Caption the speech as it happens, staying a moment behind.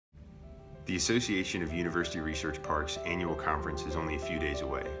The Association of University Research Parks annual conference is only a few days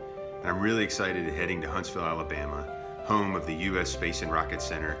away, and I'm really excited at heading to Huntsville, Alabama, home of the U.S. Space and Rocket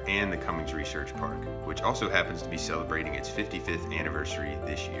Center and the Cummings Research Park, which also happens to be celebrating its 55th anniversary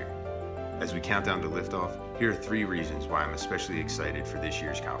this year. As we count down to liftoff, here are 3 reasons why I'm especially excited for this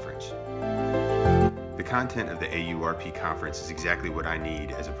year's conference. The content of the AURP conference is exactly what I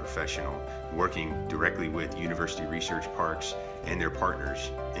need as a professional working directly with university research parks and their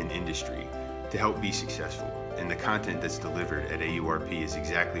partners in industry to help be successful. And the content that's delivered at AURP is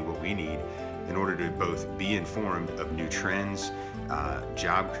exactly what we need in order to both be informed of new trends,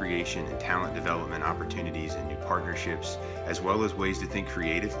 job creation and talent development opportunities and new partnerships, as well as ways to think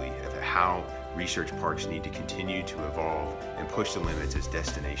creatively of how research parks need to continue to evolve and push the limits as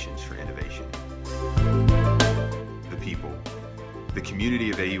destinations for innovation. The people. The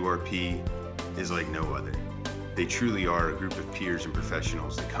community of AURP is like no other. They truly are a group of peers and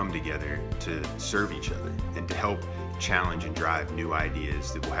professionals that come together to serve each other and to help challenge and drive new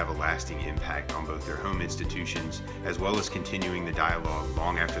ideas that will have a lasting impact on both their home institutions as well as continuing the dialogue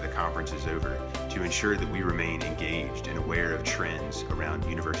long after the conference is over to ensure that we remain engaged and aware of trends around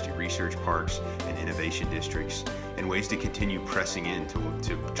university research parks and innovation districts and ways to continue pressing into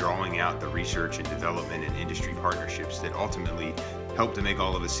drawing out the research and development and industry partnerships that ultimately help to make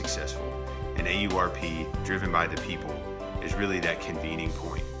all of us successful. And AURP, driven by the people, is really that convening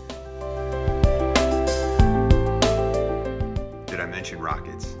point. Did I mention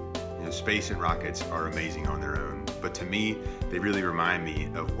rockets? You know, space and rockets are amazing on their own, but to me, they really remind me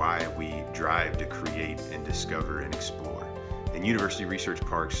of why we drive to create and discover and explore. And university research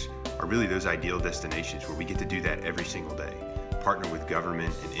parks are really those ideal destinations where we get to do that every single day, partner with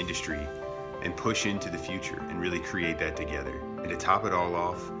government and industry, and push into the future and really create that together. And to top it all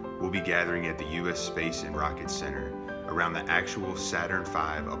off, we'll be gathering at the U.S. Space and Rocket Center around the actual Saturn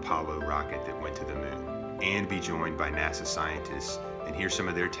V Apollo rocket that went to the moon, and be joined by NASA scientists and hear some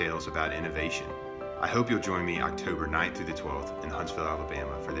of their tales about innovation. I hope you'll join me October 9th through the 12th in Huntsville,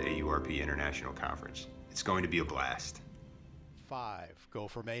 Alabama for the AURP International Conference. It's going to be a blast. 5, go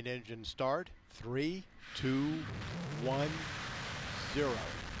for main engine start. 3, 2, 1, 0.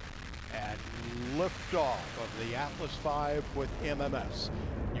 And liftoff of the Atlas V with MMS,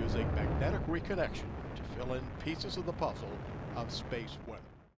 using magnetic reconnection to fill in pieces of the puzzle of space weather.